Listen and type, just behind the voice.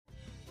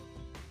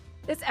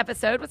This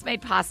episode was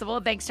made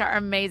possible thanks to our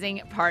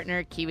amazing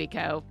partner,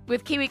 KiwiCo.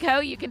 With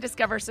KiwiCo, you can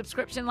discover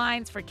subscription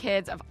lines for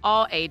kids of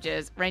all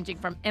ages, ranging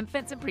from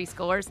infants and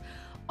preschoolers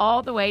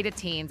all the way to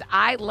teens.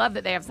 I love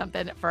that they have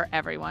something for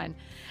everyone.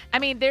 I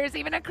mean, there's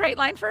even a crate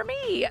line for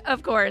me.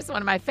 Of course,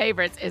 one of my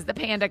favorites is the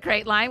Panda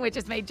crate line, which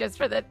is made just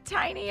for the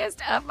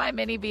tiniest of my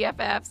mini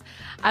BFFs.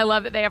 I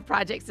love that they have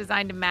projects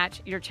designed to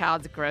match your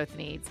child's growth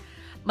needs.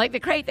 Like the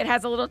crate that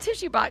has a little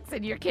tissue box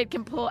and your kid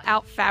can pull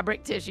out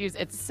fabric tissues.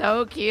 It's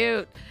so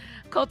cute.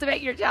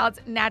 Cultivate your child's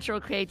natural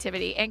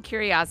creativity and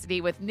curiosity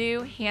with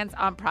new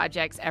hands-on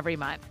projects every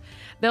month.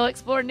 They'll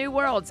explore new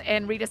worlds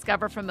and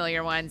rediscover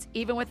familiar ones,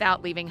 even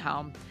without leaving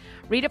home.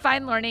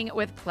 Redefine learning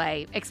with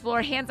play.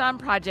 Explore hands-on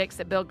projects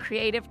that build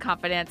creative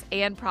confidence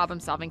and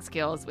problem-solving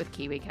skills with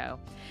KiwiCo.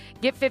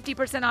 Get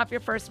 50% off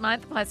your first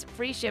month plus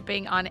free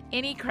shipping on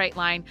any crate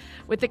line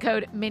with the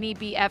code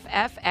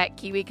MINIBFF at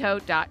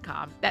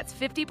KiwiCo.com. That's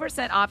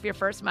 50% off your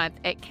first month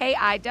at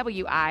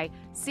KiwiCo.com,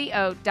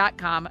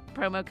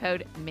 promo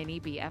code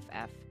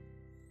MINIBFF.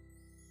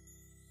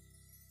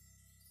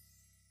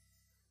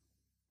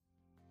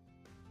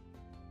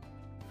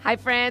 Hi,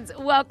 friends.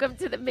 Welcome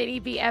to the Mini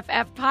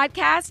BFF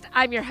podcast.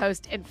 I'm your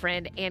host and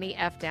friend, Annie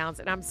F. Downs,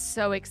 and I'm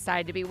so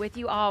excited to be with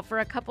you all for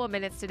a couple of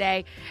minutes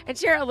today and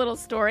share a little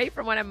story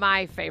from one of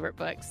my favorite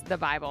books, the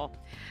Bible.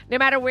 No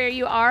matter where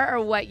you are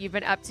or what you've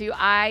been up to,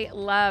 I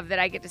love that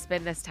I get to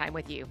spend this time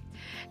with you.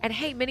 And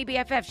hey, Mini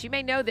BFFs, you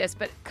may know this,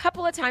 but a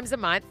couple of times a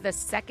month, the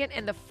second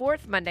and the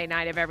fourth Monday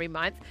night of every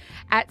month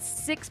at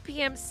 6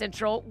 p.m.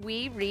 Central,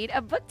 we read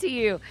a book to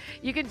you.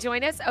 You can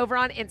join us over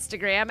on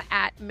Instagram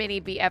at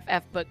Mini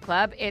BFF Book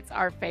Club. It's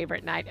our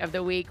favorite night of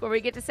the week where we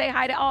get to say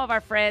hi to all of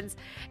our friends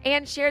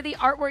and share the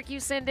artwork you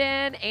send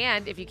in.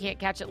 And if you can't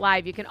catch it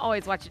live, you can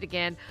always watch it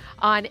again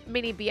on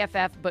Mini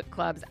BFF Book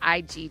Club's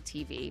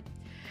IGTV.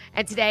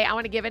 And today I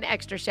want to give an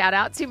extra shout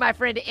out to my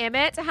friend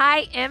Emmett.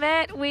 Hi,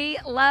 Emmett. We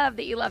love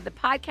that you love the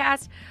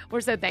podcast.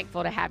 We're so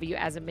thankful to have you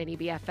as a Mini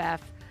BFF.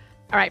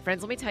 All right,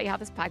 friends, let me tell you how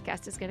this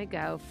podcast is going to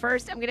go.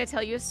 First, I'm going to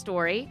tell you a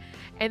story,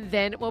 and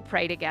then we'll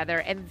pray together.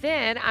 And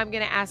then I'm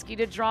going to ask you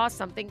to draw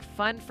something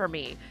fun for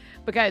me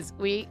because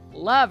we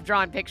love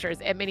drawing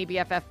pictures at Mini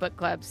BFF Book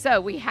Club.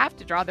 So we have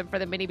to draw them for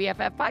the Mini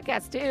BFF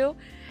podcast too.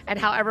 And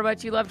however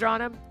much you love drawing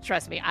them,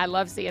 trust me, I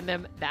love seeing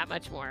them that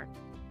much more.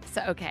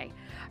 So, okay.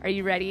 Are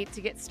you ready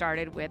to get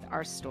started with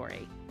our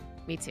story?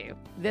 Me too.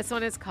 This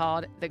one is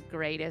called The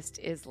Greatest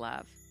is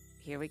Love.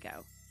 Here we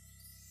go.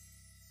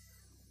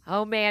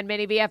 Oh man,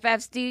 Mini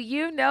BFFs, do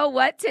you know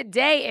what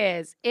today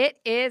is? It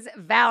is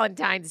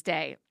Valentine's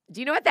Day.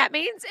 Do you know what that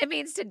means? It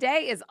means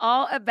today is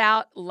all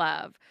about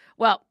love.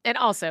 Well, and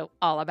also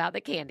all about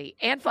the candy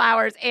and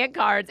flowers and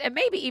cards and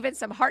maybe even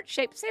some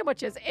heart-shaped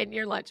sandwiches in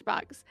your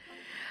lunchbox.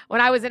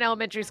 When I was in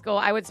elementary school,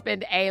 I would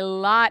spend a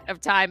lot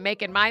of time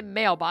making my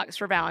mailbox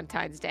for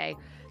Valentine's Day.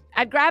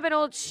 I'd grab an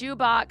old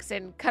shoebox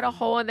and cut a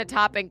hole in the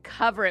top and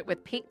cover it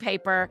with pink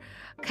paper,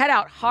 cut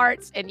out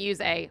hearts and use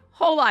a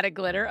whole lot of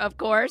glitter, of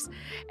course.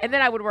 And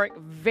then I would work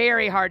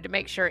very hard to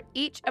make sure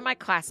each of my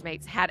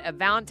classmates had a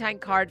Valentine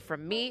card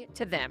from me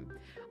to them.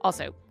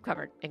 Also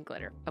covered in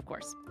glitter, of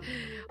course.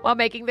 While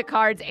making the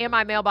cards and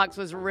my mailbox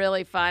was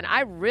really fun,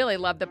 I really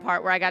loved the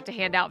part where I got to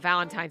hand out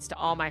Valentines to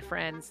all my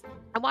friends.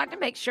 I wanted to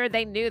make sure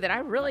they knew that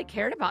I really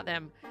cared about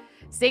them.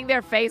 Seeing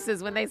their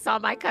faces when they saw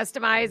my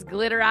customized,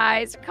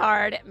 glitterized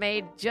card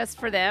made just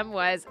for them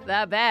was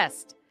the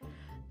best.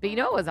 But you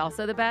know what was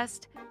also the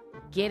best?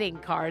 Getting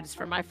cards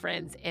from my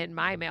friends in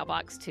my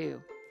mailbox too.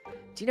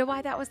 Do you know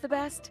why that was the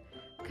best?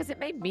 Because it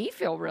made me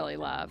feel really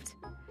loved.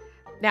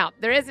 Now,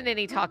 there isn't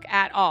any talk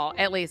at all,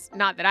 at least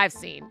not that I've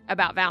seen,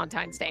 about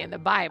Valentine's Day in the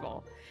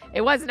Bible.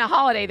 It wasn't a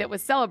holiday that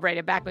was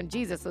celebrated back when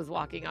Jesus was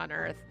walking on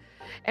earth.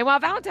 And while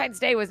Valentine's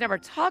Day was never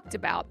talked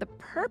about, the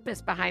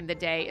purpose behind the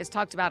day is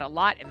talked about a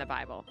lot in the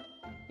Bible.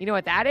 You know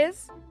what that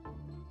is?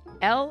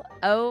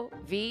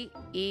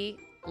 L-O-V-E,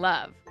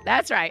 love.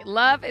 That's right.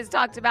 Love is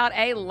talked about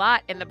a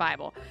lot in the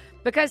Bible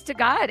because to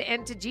God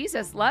and to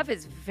Jesus, love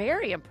is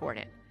very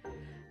important.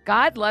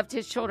 God loved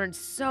his children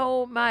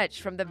so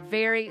much from the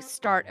very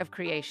start of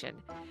creation.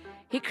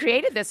 He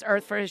created this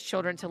earth for his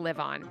children to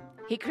live on.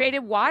 He created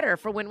water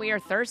for when we are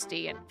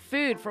thirsty and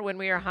food for when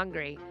we are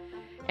hungry,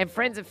 and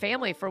friends and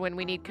family for when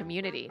we need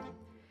community.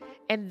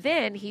 And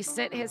then he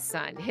sent his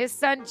son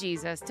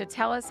Jesus, to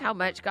tell us how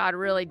much God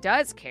really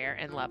does care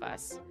and love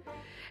us.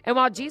 And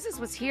while Jesus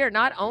was here,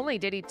 not only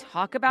did he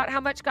talk about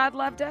how much God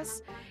loved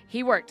us,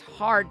 he worked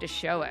hard to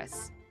show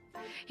us.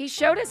 He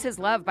showed us his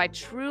love by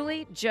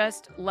truly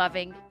just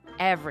loving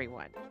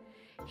everyone.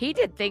 He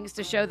did things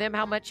to show them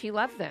how much he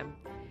loved them,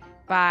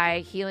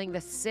 by healing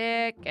the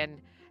sick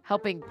and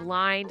helping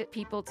blind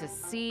people to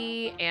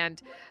see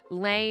and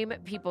lame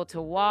people to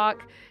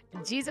walk.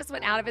 Jesus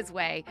went out of his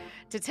way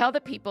to tell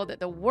the people that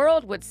the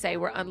world would say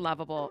were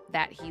unlovable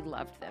that he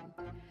loved them.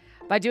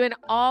 By doing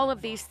all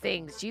of these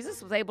things,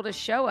 Jesus was able to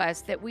show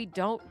us that we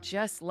don't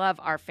just love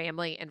our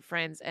family and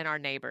friends and our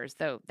neighbors,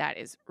 though that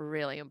is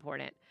really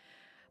important,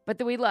 but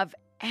that we love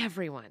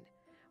everyone.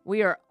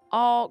 We are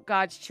all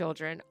God's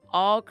children,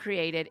 all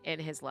created in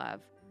his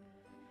love.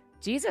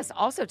 Jesus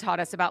also taught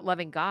us about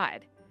loving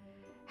God,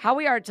 how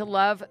we are to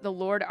love the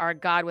Lord our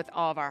God with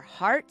all of our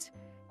heart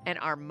and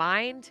our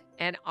mind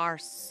and our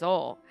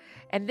soul.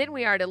 And then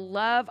we are to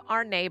love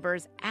our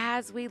neighbors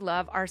as we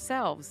love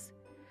ourselves.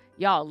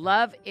 Y'all,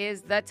 love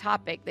is the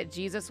topic that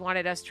Jesus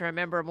wanted us to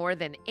remember more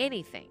than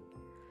anything.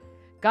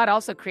 God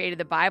also created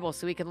the Bible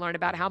so we can learn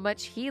about how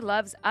much He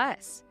loves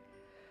us.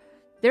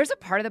 There's a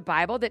part of the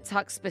Bible that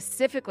talks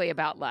specifically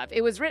about love.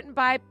 It was written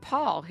by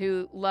Paul,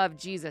 who loved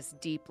Jesus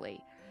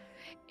deeply.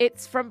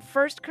 It's from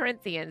 1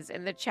 Corinthians,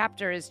 and the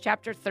chapter is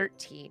chapter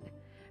 13.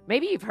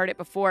 Maybe you've heard it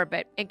before,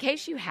 but in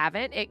case you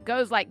haven't, it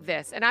goes like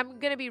this, and I'm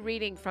going to be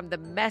reading from the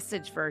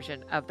Message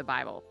version of the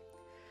Bible.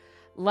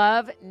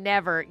 Love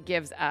never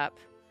gives up.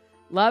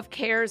 Love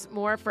cares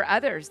more for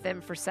others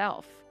than for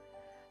self.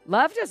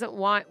 Love doesn't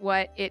want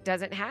what it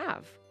doesn't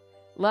have.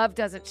 Love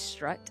doesn't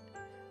strut,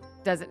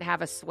 doesn't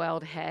have a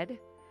swelled head,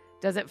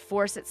 doesn't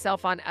force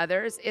itself on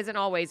others, isn't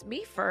always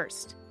me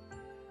first,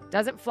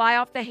 doesn't fly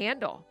off the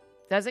handle,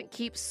 doesn't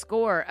keep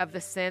score of the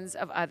sins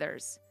of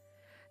others,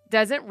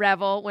 doesn't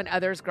revel when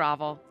others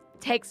grovel,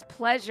 takes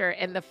pleasure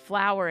in the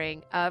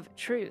flowering of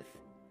truth,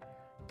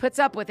 puts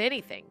up with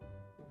anything,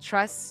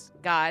 trusts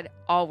God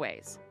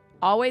always,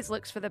 always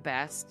looks for the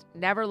best,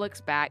 never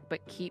looks back,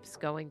 but keeps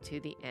going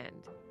to the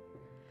end.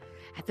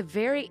 At the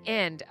very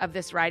end of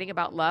this writing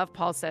about love,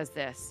 Paul says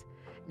this,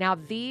 "Now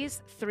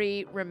these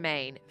three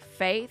remain,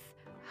 faith,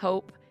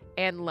 hope,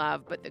 and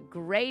love, but the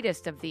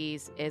greatest of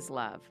these is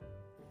love."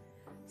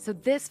 So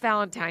this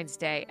Valentine's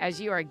Day, as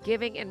you are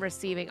giving and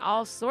receiving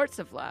all sorts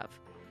of love,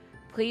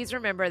 please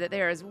remember that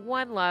there is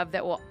one love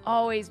that will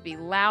always be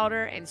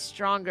louder and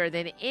stronger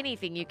than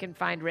anything you can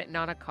find written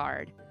on a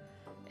card.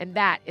 And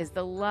that is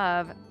the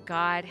love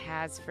God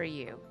has for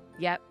you.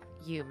 Yep,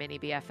 you, Mini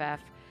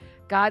BFF.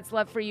 God's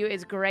love for you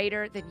is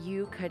greater than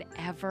you could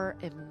ever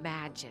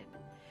imagine.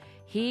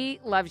 He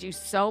loves you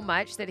so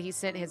much that He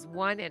sent His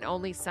one and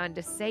only Son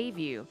to save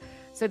you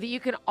so that you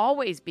can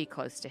always be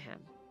close to Him.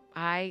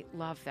 I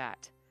love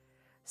that.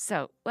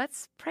 So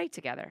let's pray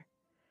together.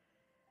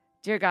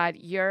 Dear God,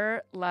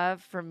 your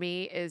love for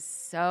me is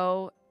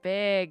so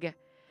big.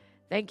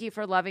 Thank you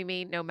for loving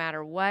me no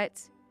matter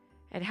what,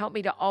 and help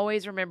me to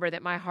always remember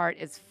that my heart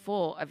is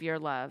full of your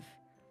love.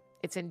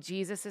 It's in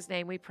Jesus'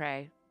 name we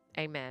pray.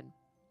 Amen.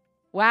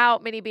 Wow,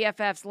 Mini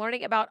BFFs,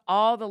 learning about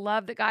all the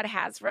love that God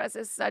has for us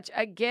is such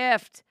a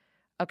gift.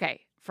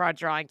 Okay, for our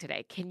drawing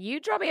today, can you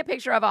draw me a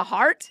picture of a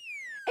heart?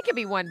 It can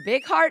be one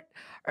big heart,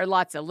 or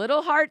lots of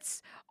little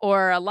hearts,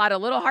 or a lot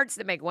of little hearts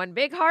that make one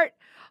big heart.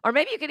 Or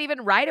maybe you can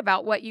even write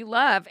about what you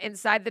love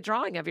inside the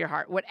drawing of your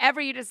heart.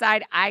 Whatever you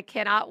decide, I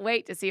cannot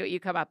wait to see what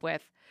you come up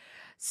with.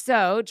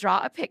 So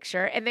draw a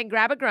picture and then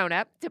grab a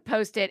grown-up to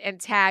post it and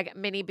tag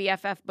Mini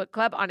BFF Book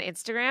Club on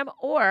Instagram,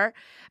 or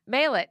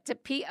mail it to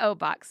P.O.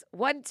 Box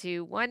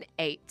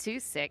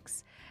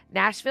 121826,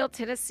 Nashville,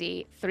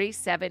 Tennessee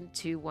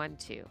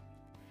 37212.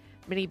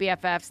 Mini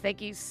BFFs, thank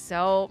you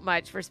so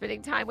much for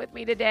spending time with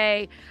me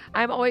today.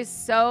 I'm always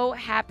so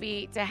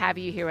happy to have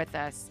you here with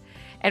us.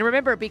 And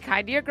remember, be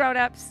kind to your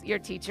grown-ups, your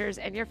teachers,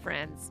 and your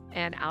friends,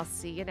 and I'll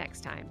see you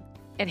next time.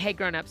 And hey,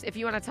 grown-ups, if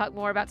you want to talk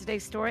more about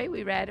today's story,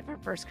 we read from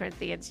 1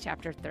 Corinthians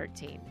chapter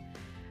 13.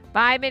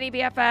 Bye, Mini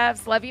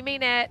BFFs. Love you,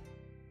 mean it.